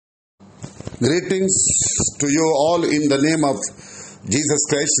Greetings to you all in the name of Jesus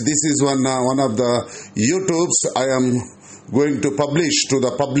Christ. This is one of the YouTubes I am going to publish to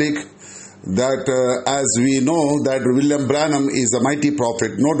the public, that as we know that William Branham is a mighty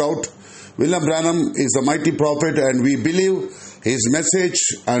prophet. No doubt, William Branham is a mighty prophet, and we believe his message,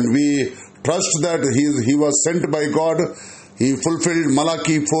 and we trust that he was sent by God. He fulfilled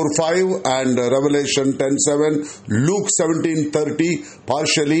Malachi 4:5 and Revelation 10:7, Luke 17:30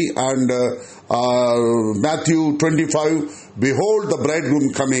 partially, and Matthew 25, behold the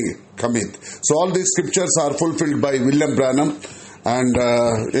bridegroom cometh. So all these scriptures are fulfilled by William Branham. And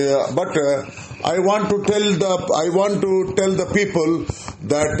but I want to tell the people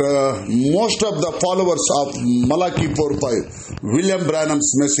that most of the followers of Malachi 4:5, William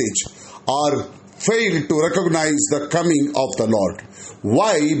Branham's message, are failed to recognize the coming of the Lord.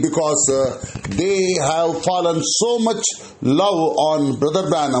 Why? Because they have fallen so much love on Brother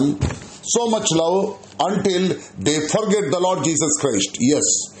Branham, so much love until they forget the Lord Jesus Christ. Yes.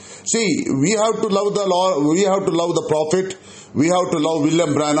 See, we have to love the Lord, we have to love the prophet, we have to love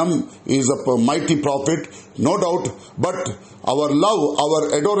William Branham. He is a mighty prophet, no doubt, but our love,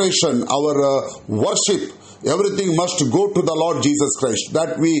 our adoration, our worship, everything must go to the Lord Jesus Christ.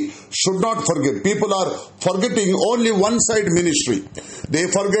 That we should not forget. People are forgetting only one side ministry. They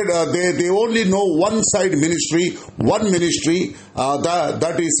forget. They only know one side ministry, one ministry.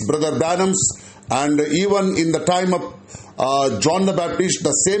 That is Brother Branham's. And even in the time of John the Baptist,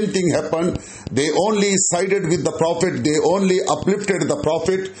 the same thing happened. They only sided with the prophet, they only uplifted the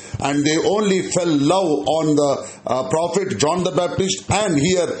prophet, and they only fell love on the prophet John the Baptist, and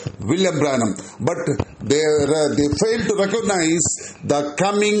here William Branham. But they failed to recognize the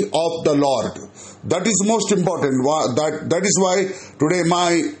coming of the Lord. That is most important. That is why today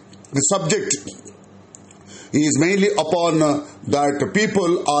my subject is mainly upon that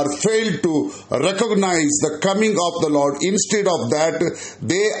people are failed to recognize the coming of the Lord. Instead of that,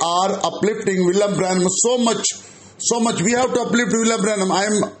 they are uplifting William Branham so much. We have to uplift William Branham.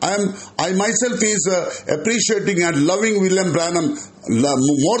 I myself is appreciating and loving William Branham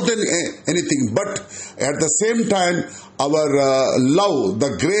more than anything. But at the same time, our love,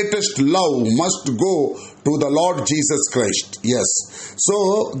 the greatest love, must go to the Lord Jesus Christ. Yes.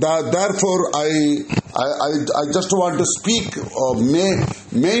 So therefore, I just want to speak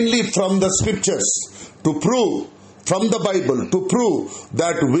mainly from the scriptures to prove, from the Bible, to prove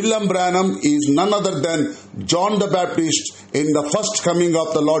that William Branham is none other than John the Baptist in the first coming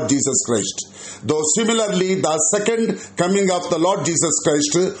of the Lord Jesus Christ. Though similarly, the second coming of the Lord Jesus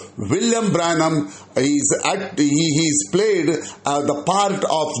Christ, William Branham he's played the part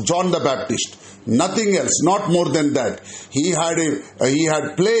of John the Baptist. Nothing else, not more than that. He had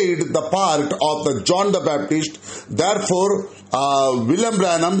played the part of the John the Baptist. Therefore, William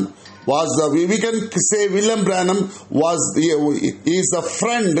Branham was, we can say William Branham is a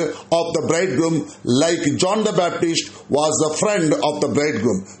friend of the bridegroom, like John the Baptist was a friend of the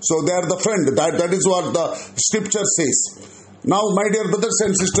bridegroom. So they are the friend. That is what the scripture says. Now, my dear brothers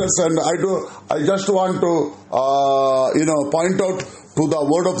and sisters, and I just want to point out to the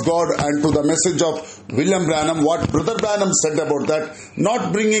word of God and to the message of William Branham, what Brother Branham said about that,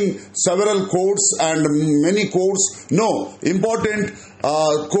 not bringing several quotes and many quotes. No, important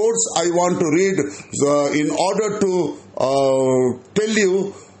quotes I want to read in order to tell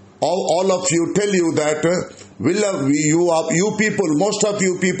you, all of you, tell you that you people, most of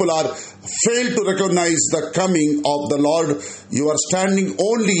you people are failed to recognize the coming of the Lord. You are standing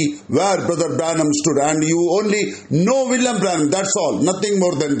only where Brother Branham stood, and you only know William Branham. That's all, nothing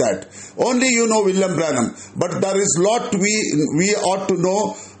more than that. Only you know William Branham. But there is lot we ought to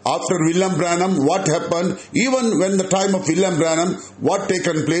know after William Branham, what happened, even when the time of William Branham, what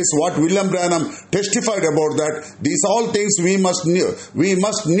taken place, what William Branham testified about that. These all things we must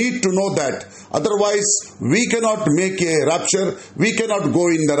need to know that. Otherwise, we cannot make a rapture. We cannot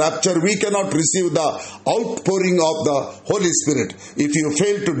go in the rapture. We cannot receive the outpouring of the Holy Spirit if you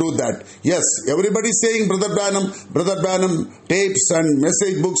fail to do that. Yes, everybody is saying Brother Branham, tapes and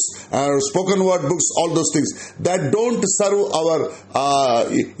message books, spoken word books, all those things that don't serve our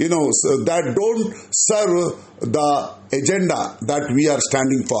that don't serve the agenda that we are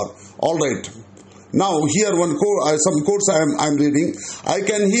standing for. All right. Now here some quotes I am reading. I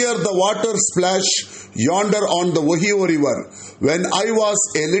can hear the water splash yonder on the Ohio River. When I was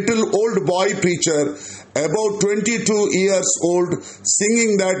a little old boy preacher, about 22 years old,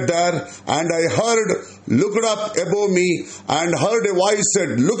 singing that there, and I looked up above me, and heard a voice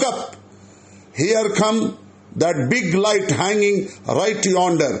said, "Look up, here come that big light hanging right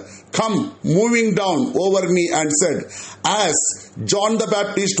yonder, come moving down over me and said, as John the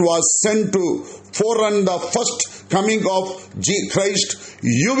Baptist was sent to forerun the first coming of Christ,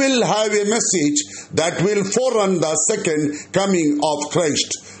 you will have a message that will forerun the second coming of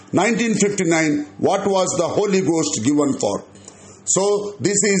Christ. 1959, what was the Holy Ghost given for? So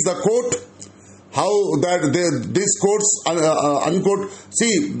this is the quote. How that these quotes unquote.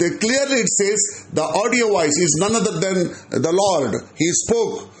 See, clearly it says the audio voice is none other than the Lord. He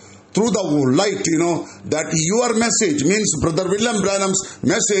spoke through the light, that your message means Brother William Branham's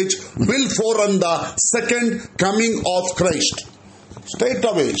message will forerun the second coming of Christ. Straight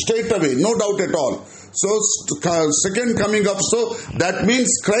away, no doubt at all. So second coming of, so that means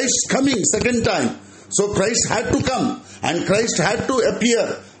Christ coming second time. So Christ had to come and Christ had to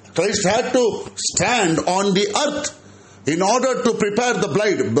appear. Christ had to stand on the earth in order to prepare the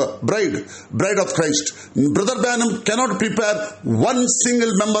bride of Christ. Brother Branham cannot prepare one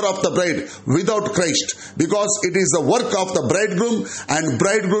single member of the bride without Christ, because it is the work of the bridegroom, and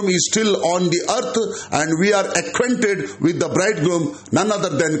bridegroom is still on the earth, and we are acquainted with the bridegroom, none other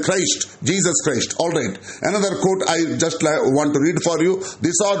than Christ, Jesus Christ. Alright, another quote I just want to read for you.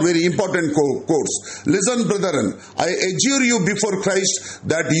 These are very important quotes. Listen, brethren, I adjure you before Christ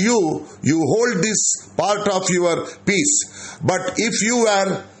that you hold this part of your peace. But if you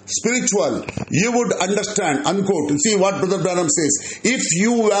were spiritual, you would understand, unquote. See what Brother Branham says. If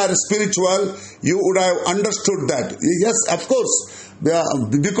you were spiritual, you would have understood that. Yes, of course.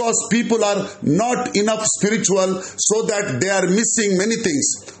 Because people are not enough spiritual, so that they are missing many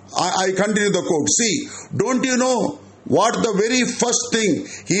things. I continue the quote. See, don't you know what the very first thing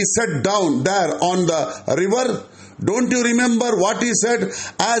he said down there on the river? Don't you remember what he said?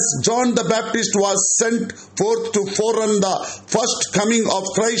 As John the Baptist was sent forth to forerun the first coming of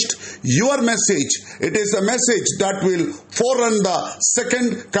Christ, your message, it is a message that will forerun the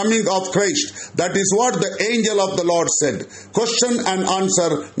second coming of Christ. That is what the angel of the Lord said. Question and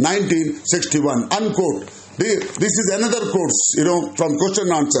answer 1961. Unquote. This is another quote, from question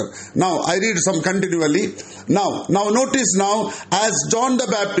and answer. Now, I read some continually. Now notice now, as John the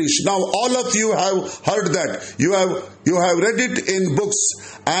Baptist, now all of you have heard that. You have read it in books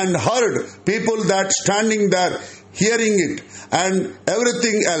and heard people that standing there hearing it and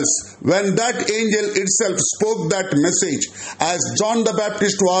everything else. When that angel itself spoke that message, as John the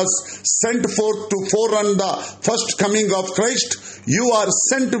Baptist was sent forth to forerun the first coming of Christ, you are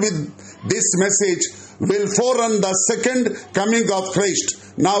sent with this message will forerun the second coming of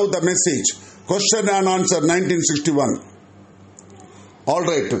Christ. Now the message. Question and answer 1961. All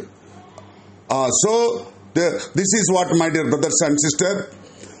right. This is what, my dear brothers and sisters.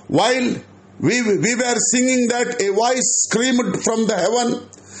 While we were singing that, a voice screamed from the heaven,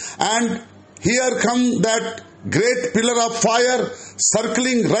 and here come that great pillar of fire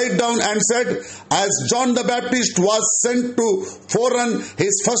circling right down and said, as John the Baptist was sent to forerun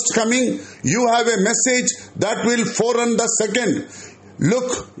his first coming, you have a message that will forerun the second.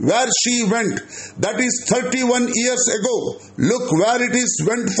 Look where she went. That is 31 years ago. Look where it is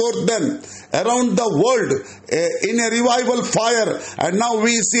went forth then. Around the world in a revival fire. And now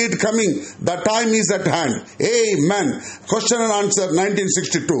we see it coming. The time is at hand. Amen. Question and answer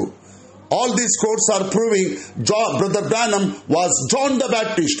 1962. All these quotes are proving Brother Branham was John the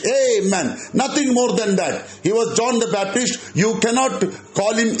Baptist. Amen. Nothing more than that. He was John the Baptist. You cannot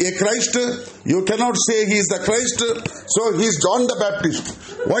call him a Christ. You cannot say he is the Christ. So he is John the Baptist.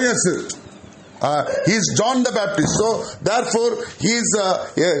 Why is it? He is John the Baptist. So therefore he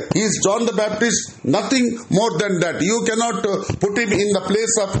is John the Baptist. Nothing more than that. You cannot put him in the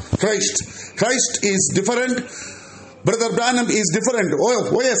place of Christ. Christ is different. Brother Branham is different.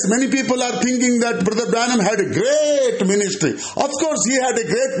 Oh yes, many people are thinking that Brother Branham had a great ministry. Of course, he had a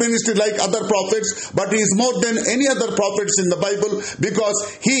great ministry like other prophets, but he is more than any other prophets in the Bible, because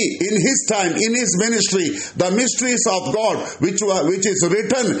he, in his time, in his ministry, the mysteries of God, which is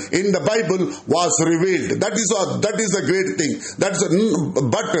written in the Bible, was revealed. That is a great thing.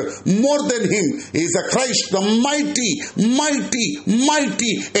 But more than him is a Christ, the mighty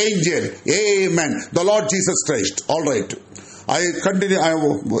angel. Amen. The Lord Jesus Christ. All right. I continue. I have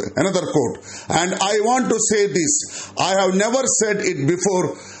another quote, and I want to say this. I have never said it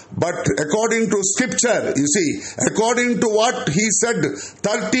before, but according to scripture, you see, according to what he said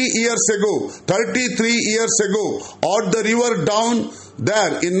 33 years ago, on the river down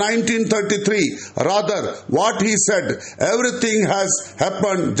there in 1933, rather what he said, everything has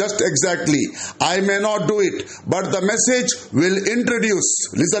happened just exactly. I may not do it, but the message will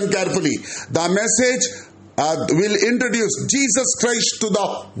introduce, listen carefully, the message will introduce Jesus Christ to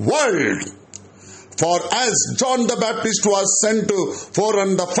the world. For as John the Baptist was sent to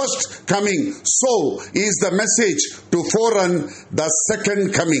forerun the first coming, so is the message to forerun the second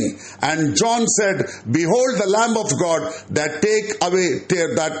coming. And John said, Behold the Lamb of God that takes away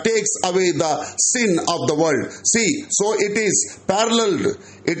the sin of the world. See, so it is paralleled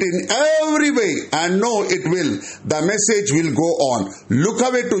it in every way, and no, it will. The message will go on. Look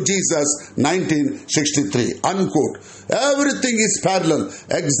away to Jesus, 1963. Unquote. Everything is parallel.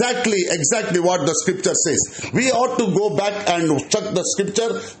 Exactly what the scripture says. We ought to go back and check the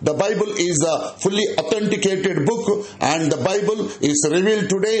scripture. The Bible is a fully authenticated book, and the Bible is revealed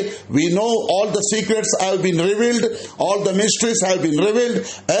today. We know all the secrets have been revealed. All the mysteries have been revealed.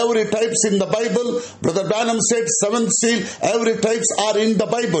 Every types in the Bible. Brother Branham said, seventh seal, every types are in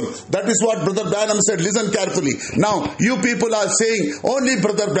the Bible. That is what Brother Branham said. Listen carefully. Now, you people are saying, only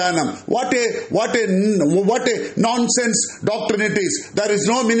Brother Branham. What a nonsense doctrine it is. There is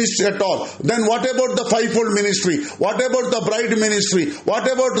no ministry at all. Then what about the fivefold ministry? What about the bride ministry? What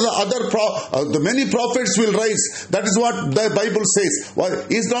about the other the many prophets will rise? That is what the Bible says. Well,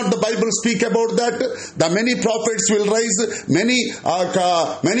 is not the Bible speak about that? The many prophets will rise. Many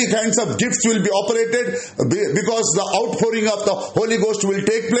kinds of gifts will be operated because the outpouring of the Holy Ghost will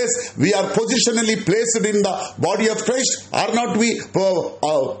take place. We are positionally placed in the body of Christ. Are not we?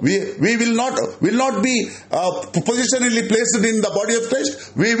 We will not be positionally placed in the body of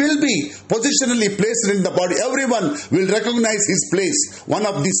Christ. We will be positionally placed in the body. Everyone will recognize his place one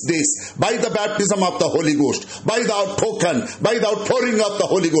of these days by the baptism of the Holy Ghost, by the outpouring of the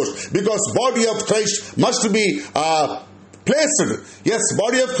Holy Ghost. Because body of Christ must be placed. Yes,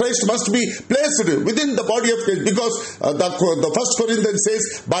 body of Christ must be placed within the body of Christ, because the First Corinthians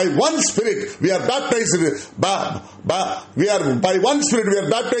says, by one Spirit we are baptized. By one Spirit we are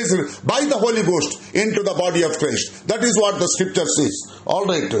baptized by the Holy Ghost into the body of Christ. That is what the Scripture says. All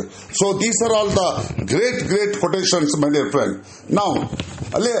right. So these are all the great quotations, my dear friend. Now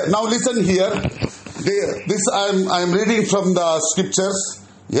listen here. This I am reading from the Scriptures.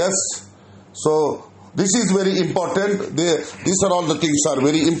 Yes. So this is very important. These are all the things are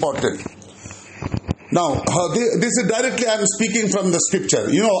very important. Now, this is directly I am speaking from the scripture.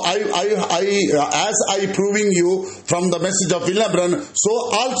 You know, as I proving you from the message of William Branham,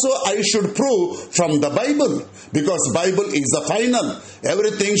 so also I should prove from the Bible, because Bible is the final.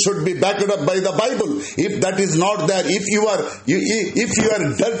 Everything should be backed up by the Bible. If that is not there, if you are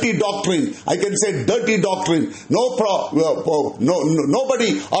dirty doctrine, I can say dirty doctrine. Nobody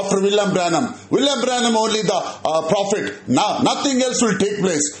after William Branham. William Branham only the prophet. Now nothing else will take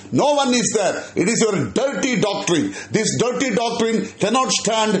place. No one is there. It is your dirty doctrine. This dirty doctrine cannot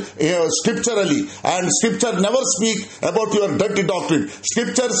stand scripturally, and Scripture never speak about your dirty doctrine.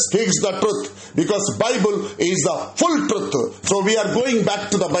 Scripture speaks the truth, because Bible is the full truth. So we are going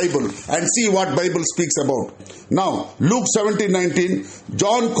back to the Bible and see what Bible speaks about. Now, Luke 17:19,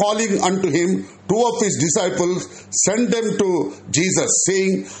 John calling unto him 2 of his disciples sent them to Jesus,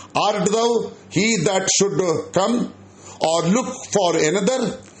 saying, Art thou he that should come, or look for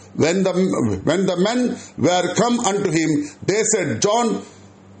another? When the men were come unto him, they said, John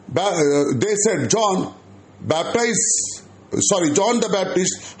the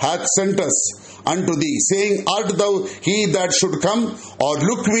Baptist hath sent us unto thee, saying, Art thou he that should come, or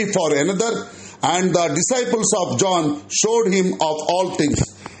look we for another? And the disciples of John showed him of all things.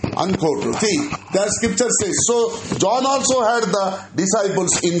 Unquote. See, the scripture says, so John also had the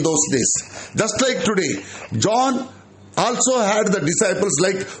disciples in those days. Just like today, John also had the disciples,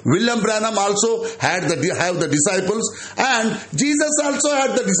 like William Branham also have the disciples, and Jesus also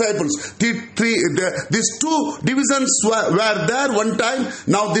had the disciples. These two divisions were there one time.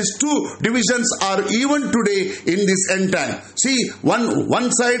 Now these two divisions are even today in this end time. See,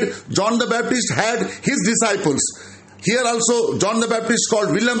 one side John the Baptist had his disciples. Here also John the Baptist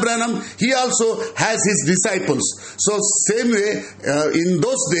called William Branham, he also has his disciples. So same way in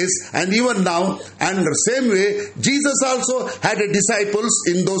those days and even now, and the same way Jesus also had a disciples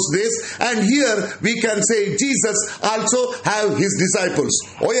in those days, and here we can say Jesus also have his disciples.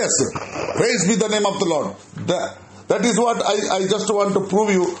 Oh yes, praise be the name of the Lord. That is what I just want to prove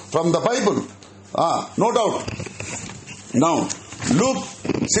you from the Bible. No doubt. Now Luke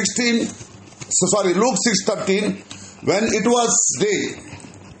 6:13. When it was day,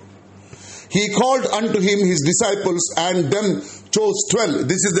 he called unto him his disciples, and them chose 12.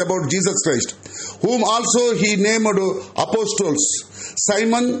 This is about Jesus Christ, whom also he named apostles: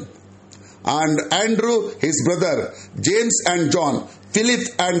 Simon and Andrew his brother, James and John, Philip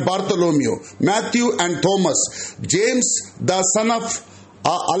and Bartholomew, Matthew and Thomas, James the son of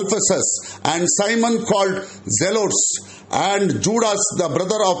Alphaeus, and Simon called Zealots, and Judas, the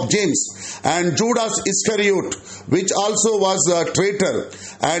brother of James, and Judas Iscariot, which also was a traitor.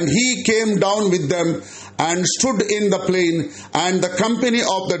 And he came down with them and stood in the plain, and the company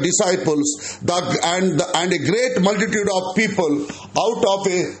of the disciples, and a great multitude of people out of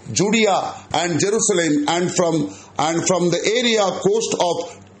Judea and Jerusalem, and from the area coast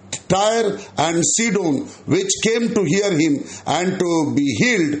of Tyre and Sidon, which came to hear him and to be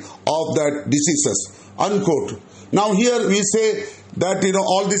healed of that diseases. Unquote. Now here we say that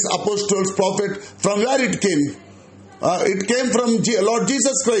all these apostles, prophets, from where it came? It came from Lord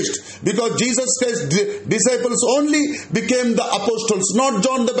Jesus Christ, because Jesus Christ's disciples only became the apostles, not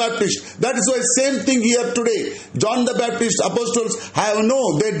John the Baptist. That is why same thing here today. John the Baptist apostles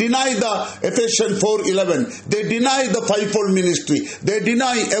they deny the Ephesians 4:11. They deny the fivefold ministry. They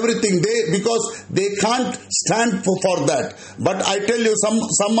deny everything because they can't stand for that. But I tell you,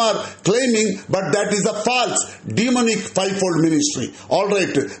 some are claiming, but that is a false demonic fivefold ministry. All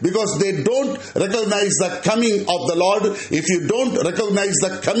right, because they don't recognize the coming of the Lord. If you don't recognize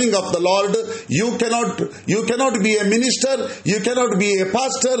the coming of the Lord, you cannot be a minister, you cannot be a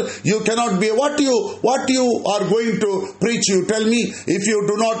pastor, you cannot be what you are going to preach. You tell me, if you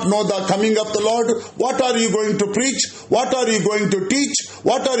do not know the coming of the Lord, what are you going to preach? What are you going to teach?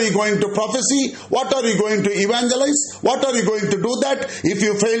 What are you going to prophesy? What are you going to evangelize? What are you going to do that? If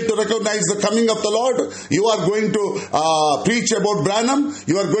you fail to recognize the coming of the Lord, you are going to preach about Branham,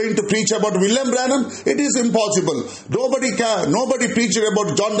 you are going to preach about William Branham. It is impossible. Nobody preached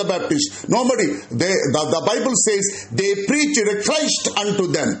about John the Baptist. Nobody. The Bible says they preached Christ unto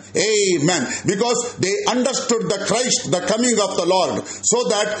them. Amen. Because they understood the Christ, the coming of the Lord, so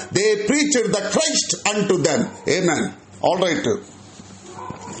that they preached the Christ unto them. Amen. All right.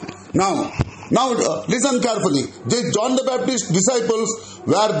 Now listen carefully. The John the Baptist disciples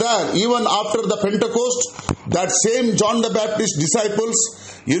were there even after the Pentecost. That same John the Baptist disciples,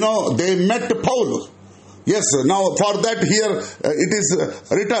 they met Paul. Yes, now for that here it is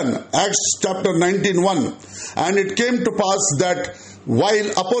written, Acts chapter 19:1. And it came to pass that while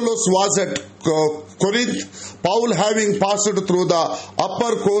Apollos was at Corinth, Paul, having passed through the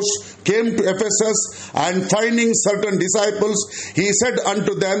upper coast, came to Ephesus, and finding certain disciples, he said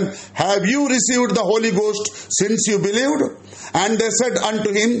unto them, Have you received the Holy Ghost since you believed? And they said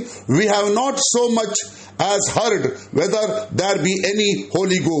unto him, We have not so much as heard whether there be any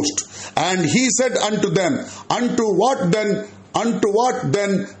Holy Ghost. And he said unto them, Unto what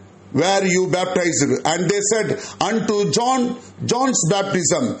then were you baptized? And they said, Unto John's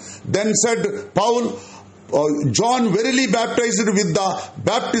baptism. Then said Paul, John verily baptized with the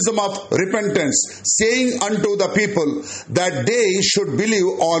baptism of repentance, saying unto the people that they should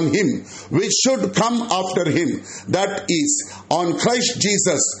believe on him which should come after him, that is, on Christ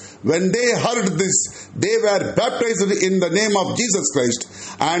Jesus. When they heard this, they were baptized in the name of Jesus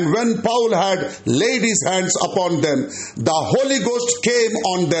Christ. And when Paul had laid his hands upon them, the Holy Ghost came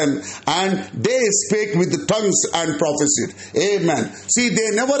on them, and they spake with tongues and prophesied. Amen. See, they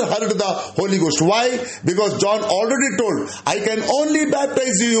never heard the Holy Ghost. Why? Because John already told, I can only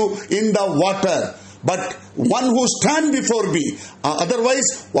baptize you in the water, but one who stand before me.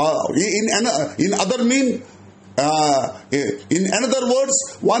 Otherwise, in another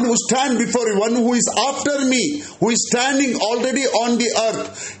words, one who stand before you, one who is after me, who is standing already on the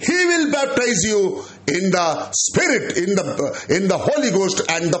earth, he will baptize you in the Spirit, in the Holy Ghost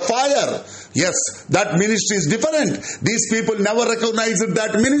and the fire. Yes, that ministry is different. These people never recognized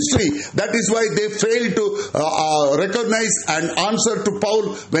that ministry. That is why they failed to recognize and answer to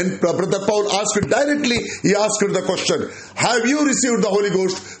Paul. When Brother Paul asked directly, he asked the question, Have you received the Holy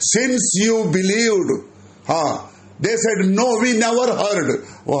Ghost since you believed? They said, No, we never heard.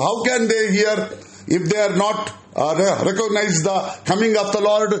 Well, how can they hear if they are not recognize the coming of the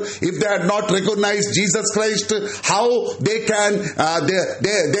Lord? If they had not recognized Jesus Christ, how they can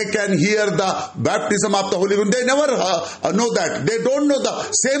hear the baptism of the Holy Ghost? They never know that. They don't know the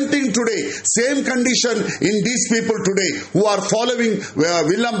same thing today. Same condition in these people today who are following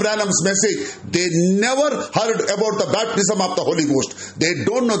William Branham's message. They never heard about the baptism of the Holy Ghost. They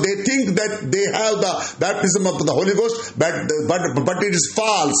don't know. They think that they have the baptism of the Holy Ghost, but it is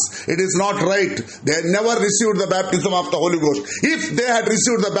false. It is not right. They never received the baptism of the Holy Ghost. If they had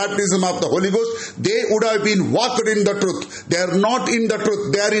received the baptism of the Holy Ghost, they would have been walked in the truth. They are not in the truth.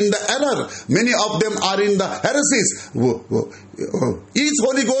 They are in the error. Many of them are in the heresies. Is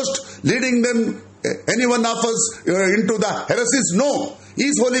Holy Ghost leading them, any one of us, into the heresies? No.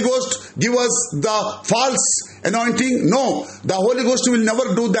 Is Holy Ghost give us the false anointing? No, the Holy Ghost will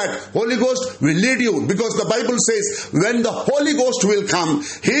never do that. Holy Ghost will lead you, because the Bible says when the Holy Ghost will come,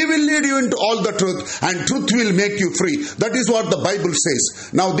 He will lead you into all the truth, and truth will make you free. That is what the Bible says.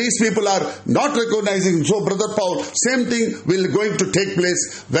 Now these people are not recognizing. So Brother Paul, same thing will going to take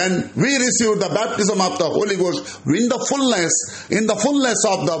place when we receive the baptism of the Holy Ghost in the fullness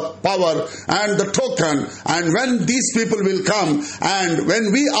of the power and the token. And when these people will come, and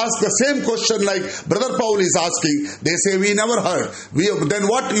when we ask the same question like Brother Paul is asking, they say, we never heard. Then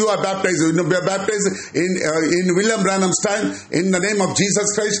what you are baptized? You are baptized in William Branham's time in the name of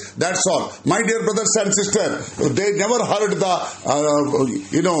Jesus Christ. That's all. My dear brothers and sisters, they never heard they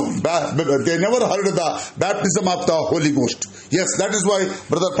never heard the baptism of the Holy Ghost. Yes, that is why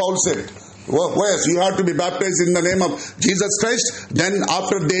Brother Paul said, yes, you have to be baptized in the name of Jesus Christ. Then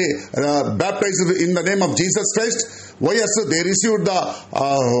after they baptized in the name of Jesus Christ, yes, they received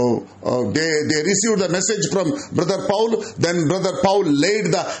they received the message from Brother Paul. Then Brother Paul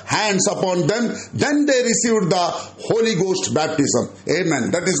laid the hands upon them. Then they received the Holy Ghost baptism.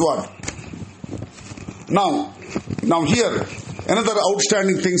 Amen. That is what. Now here, another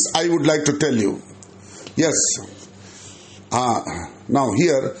outstanding things I would like to tell you. Yes. Now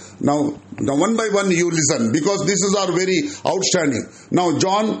one by one you listen, because this is our very outstanding. Now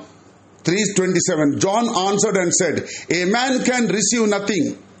John 3:27. John answered and said, a man can receive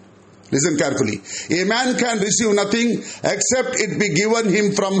nothing. Listen carefully. A man can receive nothing except it be given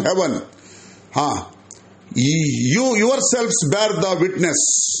him from heaven. You yourselves bear the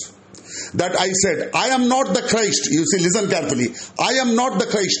witness that I said, I am not the Christ. You see, listen carefully. I am not the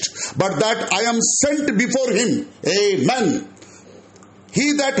Christ, but that I am sent before him. Amen.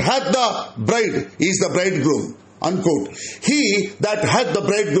 He that hath the bride is the bridegroom. Unquote. He that hath the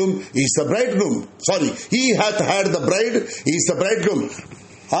bridegroom is the bridegroom. Sorry. He hath had the bride is the bridegroom.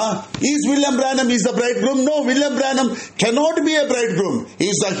 Is William Branham is the bridegroom? No, William Branham cannot be a bridegroom. He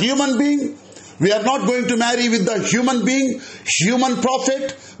is a human being. We are not going to marry with the human being, human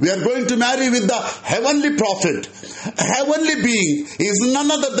prophet. We are going to marry with the heavenly prophet. Heavenly being is none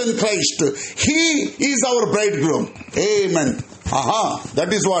other than Christ. He is our bridegroom. Amen.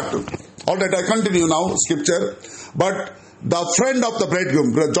 That is what. Alright, I continue now, scripture. But the friend of the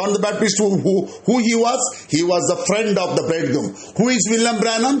bridegroom, John the Baptist, who he was? He was the friend of the bridegroom. Who is William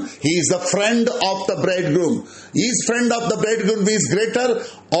Branham? He is the friend of the bridegroom. Is friend of the bridegroom is greater,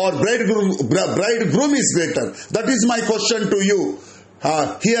 or bridegroom is greater? That is my question to you,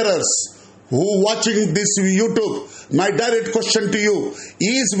 hearers who watching this YouTube. My direct question to you: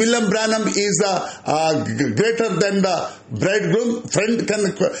 is William Branham is greater than the bridegroom? Friend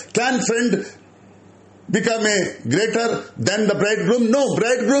can friend become a greater than the bridegroom? No,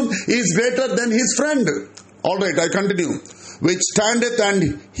 bridegroom is greater than his friend. All right, I continue. Which standeth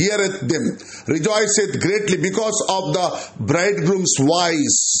and heareth them, rejoiceth greatly because of the bridegroom's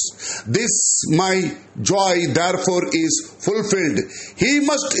voice. This my joy therefore is fulfilled. He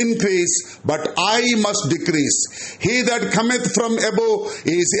must increase, but I must decrease. He that cometh from above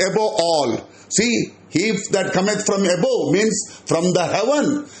is above all. See, he that cometh from above means from the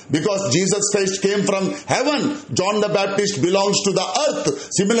heaven, because Jesus Christ came from heaven. John the Baptist belongs to the earth.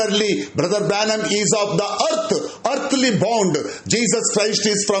 Similarly, Brother Branham is of the earth, earthly bound. Jesus Christ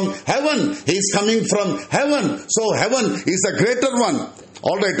is from heaven. He is coming from heaven. So heaven is a greater one.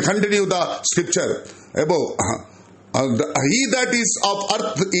 Alright, continue the scripture. Above. He that is of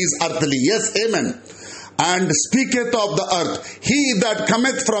earth is earthly. Yes, amen. And speaketh of the earth. He that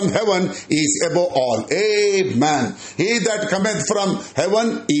cometh from heaven is above all. Amen. He that cometh from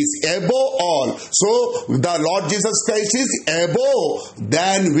heaven is above all. So the Lord Jesus Christ is above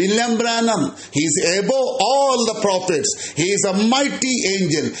than William Branham. He is above all the prophets. He is a mighty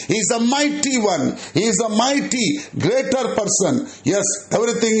angel. He is a mighty one. He is a mighty greater person. Yes,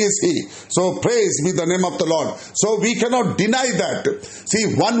 everything is he. So praise be the name of the Lord. So we cannot deny that.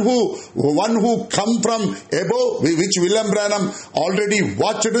 See, one who come from above, which William Branham already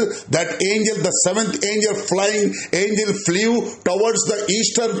watched, that angel, the seventh angel, flying angel, flew towards the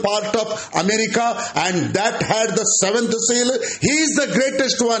eastern part of America, and that had the seventh seal. He is the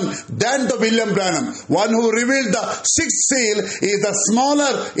greatest one than the William Branham. One who revealed the sixth seal is the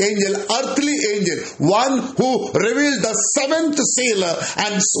smaller angel, earthly angel. One who revealed the seventh seal,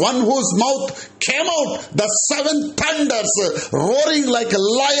 and one whose mouth came out the seven thunders, roaring like a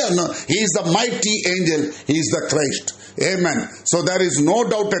lion. He is the mighty angel. He is the Christ. Amen. So there is no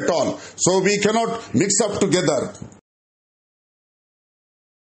doubt at all. So we cannot mix up together.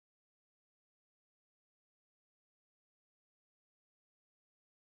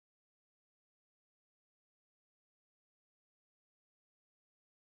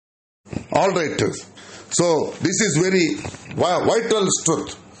 All right. So this is very vital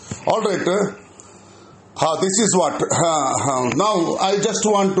truth. All right. This is what. Now I just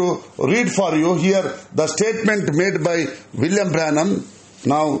want to read for you here the statement made by William Branham.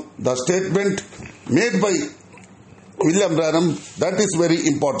 Now the statement made by William Branham, that is very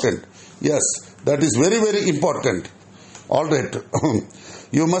important. Yes, that is very, very important. All right.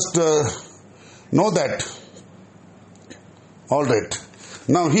 You must know that. All right.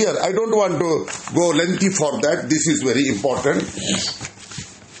 Now here, I don't want to go lengthy for that. This is very important.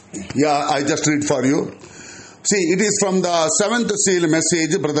 Yeah, I just read for you. See, it is from the 7th seal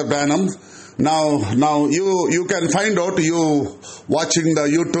message, Brother Branham. Now you can find out, you watching the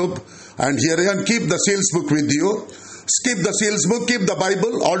YouTube, and here you can keep the seals book with you. Skip the seals book, keep the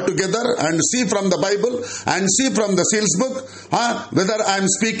Bible all together and see from the Bible and see from the seals book whether I am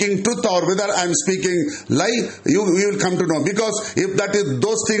speaking truth or whether I am speaking lie. You will come to know, because if that is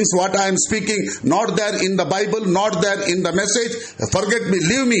those things what I am speaking not there in the Bible, not there in the message, forget me,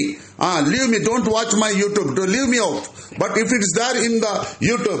 leave me. Leave me, don't watch my YouTube, leave me out. But if it is there in the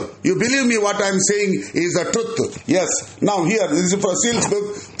YouTube, you believe me, what I am saying is the truth. Yes. Now here, this is for Seals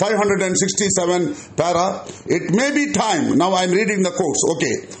book, 567 para. It may be time, now I am reading the quotes,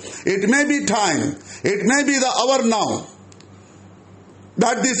 okay. It may be time, it may be the hour now,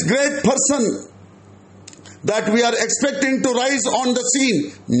 that this great person that we are expecting to rise on the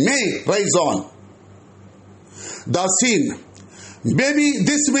scene may rise on the scene. Maybe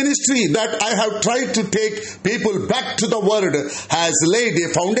this ministry that I have tried to take people back to the word has laid a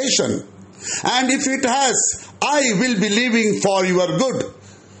foundation. And if it has, I will be living for your good.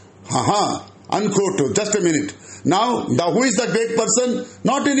 Unquote. Just a minute. Now, who is the great person?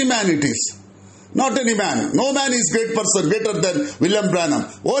 Not any man it is. Not any man. No man is great person, greater than William Branham.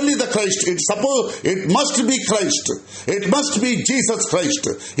 Only the Christ. It must be Christ. It must be Jesus Christ.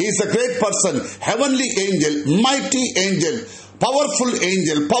 He is a great person, heavenly angel, mighty angel, powerful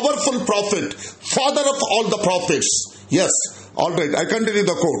angel, powerful prophet, father of all the prophets. Yes. All right. I continue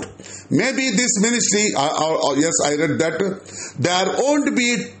the quote. Maybe this ministry, yes, I read that. There won't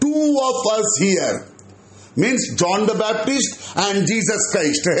be two of us here. Means John the Baptist and Jesus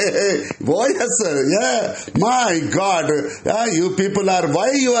Christ. Boy, yes, sir. Yeah. My God. You people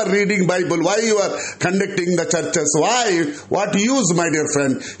why you are reading Bible? Why you are conducting the churches? Why? What use, my dear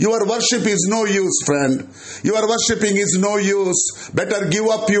friend? Your worship is no use, friend. Your worshipping is no use. Better give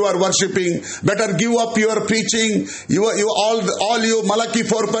up your worshipping. Better give up your preaching. You all you Malachi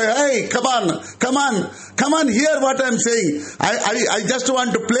 4, hey, come on, hear what I am saying. I just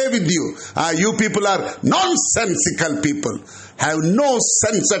want to play with you. You people are nonsensical people. Have no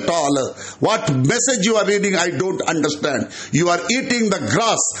sense at all. What message you are reading, I don't understand. You are eating the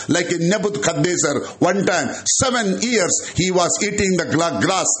grass like a Nebuchadnezzar. One time, 7 years he was eating the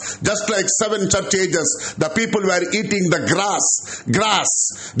grass. Just like 7 church ages, the people were eating the grass,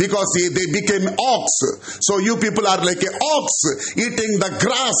 because they became ox. So you people are like an ox eating the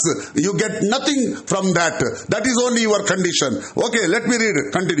grass. You get nothing from that. That is only your condition. Okay, let me read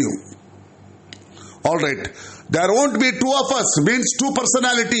it. Continue. All right. There won't be two of us, means two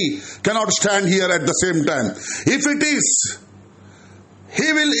personality cannot stand here at the same time. If it is,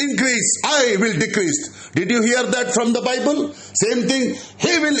 he will increase, I will decrease. Did you hear that from the Bible? Same thing.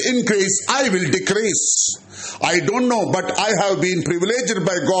 He will increase, I will decrease. I don't know, but I have been privileged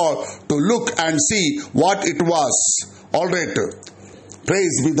by God to look and see what it was. All right.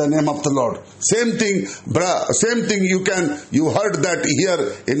 Praise be the name of the Lord. Same thing you heard that here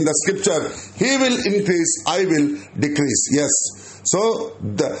in the scripture. He will increase, I will decrease. Yes. So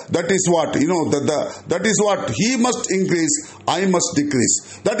that is what, that is what he must increase, I must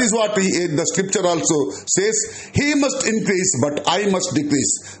decrease. That is what the scripture also says. He must increase, but I must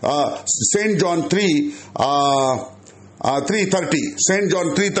decrease. St. John 3:30. St.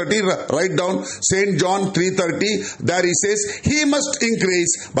 John 3:30, write down St. John 3:30. There he says, he must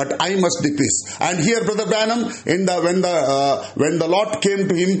increase, but I must decrease. And here, Brother Branham, when the Lord came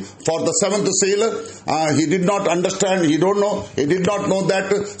to him for the 7th seal, he did not understand, he did not know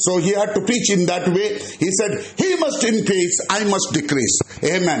that, so he had to preach in that way. He said, he must increase, I must decrease.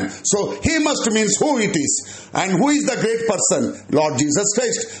 Amen. So, he must means who it is. And who is the great person? Lord Jesus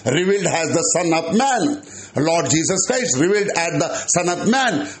Christ, revealed as the Son of Man. Lord Jesus Christ revealed as the Son of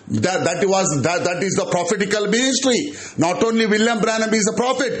Man. That is the prophetical ministry. Not only William Branham is a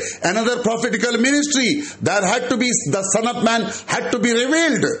prophet, another prophetical ministry. There had to be the Son of Man had to be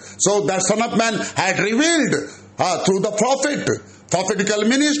revealed. So the Son of Man had revealed through the prophet. prophetical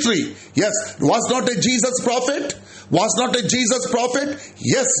ministry. Yes, was not a Jesus prophet? Was not a Jesus prophet?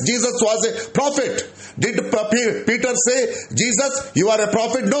 Yes, Jesus was a prophet. Did Peter say, Jesus, you are a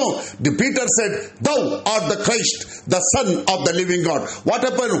prophet? No. Peter said, thou art the Christ, the Son of the living God. What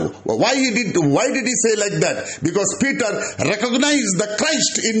happened? Why did he say like that? Because Peter recognized the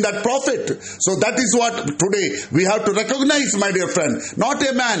Christ in that prophet. So that is what today we have to recognize, my dear friend. Not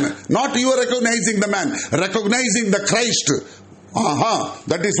a man, not you recognizing the man, recognizing the Christ.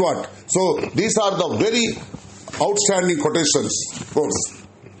 That is what. So these are the very outstanding quotations, of course.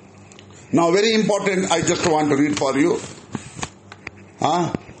 Now, very important, I just want to read for you.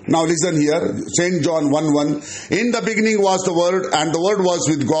 Now listen here, St. John 1:1. In the beginning was the Word, and the Word was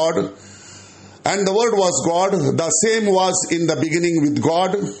with God, and the Word was God. The same was in the beginning with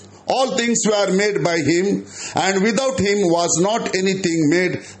God. All things were made by Him, and without Him was not anything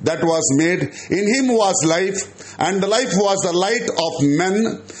made that was made. In Him was life, and the life was the light of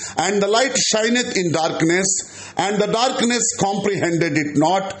men. And the light shineth in darkness, and the darkness comprehended it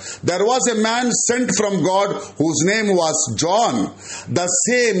not. There was a man sent from God, whose name was John. The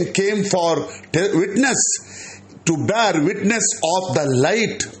same came for witness, to bear witness of the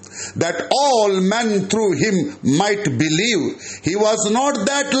light, that all men through him might believe. He was not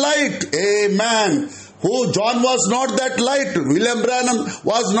that light. Amen. John was not that light. William Branham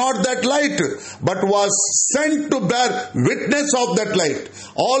was not that light, but was sent to bear witness of that light.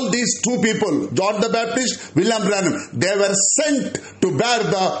 All these two people, John the Baptist, William Branham, they were sent to bear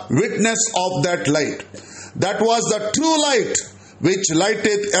the witness of that light. That was the true light, which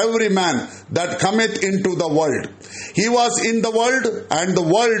lighteth every man that cometh into the world. He was in the world, and the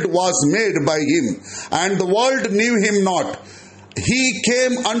world was made by him, and the world knew him not. He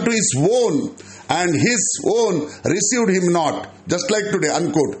came unto his own, and his own received him not. Just like today,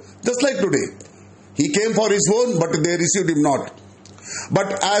 unquote. Just like today. He came for his own, but they received him not.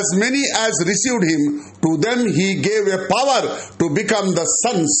 But as many as received him, to them he gave a power to become the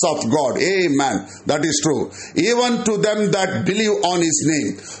sons of God. Amen. That is true. Even to them that believe on his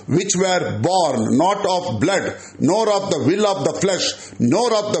name, which were born not of blood, nor of the will of the flesh, nor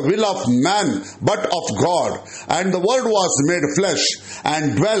of the will of man, but of God. And the word was made flesh,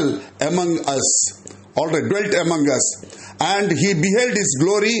 and dwelt among us. Dwelt among us. And he beheld his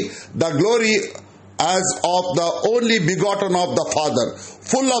glory, the glory as of the only begotten of the Father,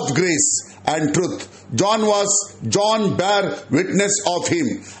 full of grace and truth. John bare witness of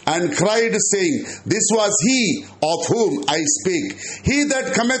him, and cried, saying, This was he of whom I speak. He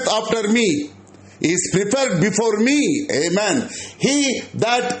that cometh after me is preferred before me. Amen. He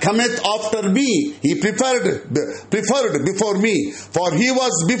that cometh after me, he preferred before me, for he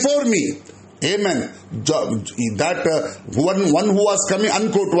was before me. Amen. That one who was coming,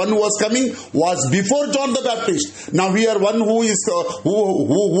 unquote, one who was coming was before John the Baptist. Now here one who is who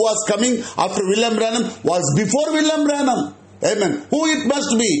was coming after William Branham was before William Branham. Amen. Who it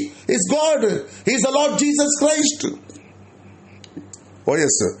must be? It's God. He's the Lord Jesus Christ. Oh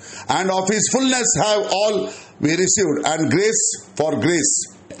yes, sir. And of his fullness have all we received, and grace for grace.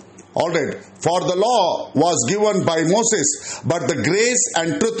 Alright, for the law was given by Moses, but the grace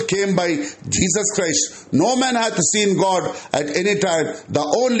and truth came by Jesus Christ. No man hath seen God at any time, the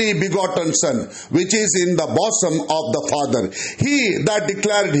only begotten Son, which is in the bosom of the Father. He that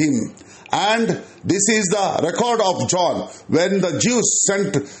declared him. And this is the record of John, when the Jews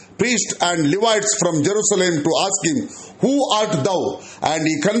sent priests and Levites from Jerusalem to ask him, Who art thou? And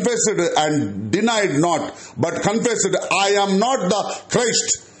he confessed and denied not, but confessed, I am not the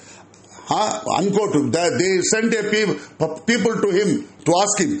Christ. Unquote. They sent a people to him to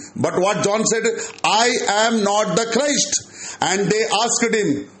ask him. But what John said, I am not the Christ. And they asked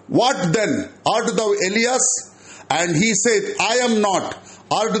him, What then? Art thou Elias? And he said, I am not.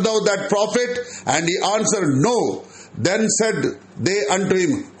 Art thou that prophet? And he answered, No. Then said they unto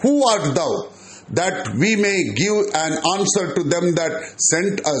him, Who art thou? That we may give an answer to them that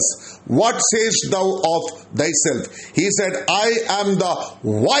sent us. What sayest thou of thyself? He said, I am the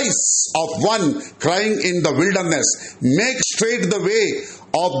voice of one crying in the wilderness, Make straight the way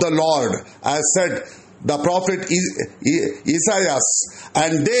of the Lord, as said the prophet Isaiah.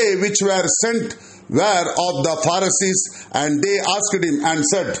 And they which were sent were of the Pharisees, and they asked him and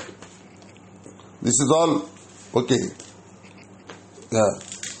said, This is all okay.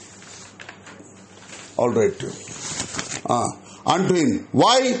 All right. Unto him,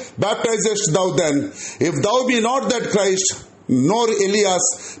 Why baptizest thou then, if thou be not that Christ, nor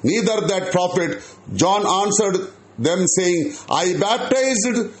Elias, neither that prophet? John answered them, saying, I baptize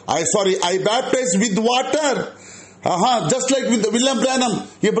with water Just like with William Branham,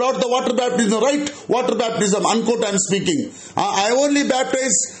 he brought the water baptism, right? Water baptism, unquote, I am speaking. I only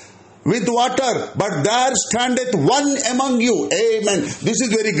baptize with water, but there standeth one among you. Amen. This is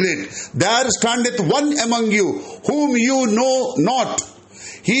very great. There standeth one among you, whom you know not.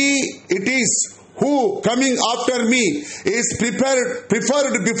 He it is who coming after me is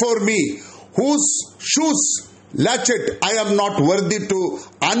preferred before me, whose shoes latchet I am not worthy to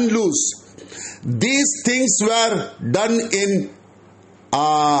unloose. These things were done in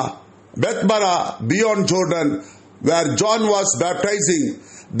Bethbara beyond Jordan, where John was baptizing.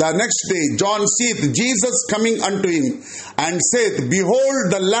 The next day John seeth Jesus coming unto him, and saith,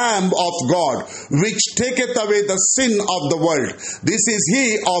 Behold the Lamb of God, which taketh away the sin of the world. This is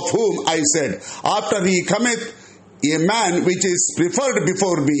he of whom I said, After he cometh a man which is preferred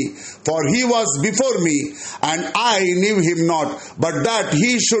before me, for he was before me, and I knew him not, but that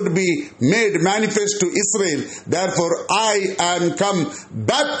he should be made manifest to Israel. Therefore I am come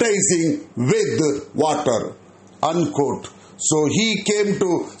baptizing with water. Unquote. So he came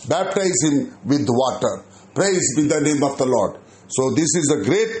to baptize him with water. Praise be the name of the Lord. So this is a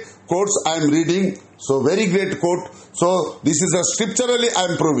great quote I am reading. So very great quote. So this is a scripturally I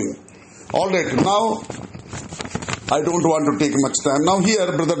am proving. Alright, now I don't want to take much time. Now here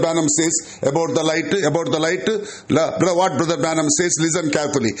Brother Branham says about the light, what Brother Branham says, listen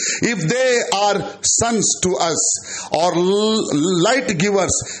carefully. If they are sons to us or light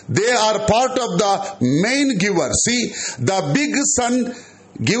givers, they are part of the main giver. See, the big sun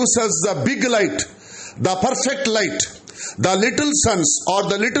gives us the big light, the perfect light. The little suns or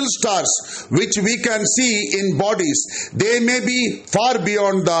the little stars which we can see in bodies, they may be far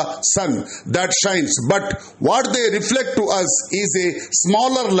beyond the sun that shines, but what they reflect to us is a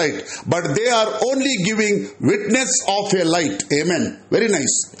smaller light, but they are only giving witness of a light. Amen. Very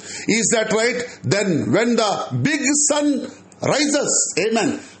nice. Is that right? Then when the big sun rises,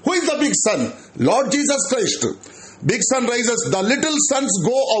 amen. Who is the big sun? Lord Jesus Christ. Big sun rises, the little suns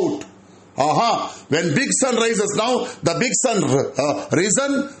go out. When big sun rises, now the big sun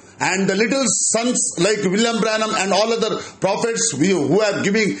risen, and the little sons like William Branham and all other prophets who are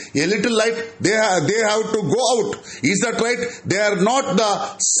giving a little light, they have to go out. Is that right? They are not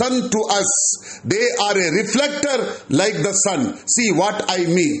the sun to us. They are a reflector like the sun. See what I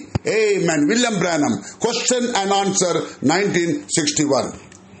mean. Amen. William Branham, question and answer, 1961.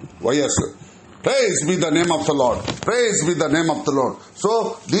 Why, yes, sir. Praise be the name of the Lord. Praise be the name of the Lord.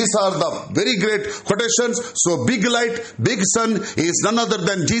 So these are the very great quotations. So big light, big sun is none other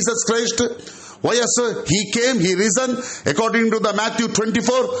than Jesus Christ. Why, yes, sir? He came, he risen, according to the Matthew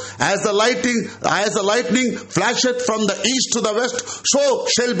 24, as the lightning flasheth from the east to the west, so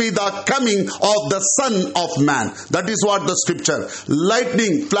shall be the coming of the Son of Man. That is what the scripture.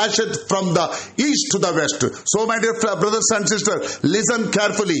 Lightning flasheth from the east to the west. So, my dear brothers and sisters, listen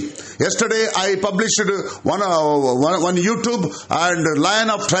carefully. Yesterday I published one YouTube and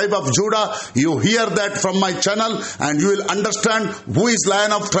Lion of Tribe of Judah. You hear that from my channel, and you will understand who is Lion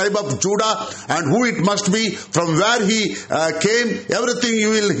of Tribe of Judah and who it must be, from where he came. Everything you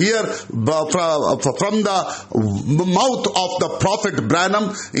will hear from the mouth of the prophet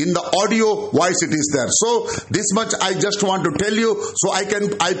Branham. In the audio voice it is there. So this much I just want to tell you. So I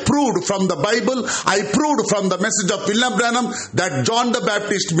proved from the Bible, I proved from the message of William Branham that John the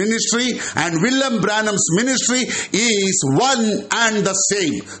Baptist ministry and William Branham's ministry is one and the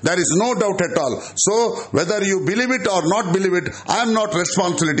same. There is no doubt at all. So whether you believe it or not believe it, I am not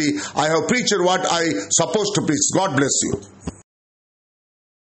responsibility. I have preached what I supposed to preach. God bless you.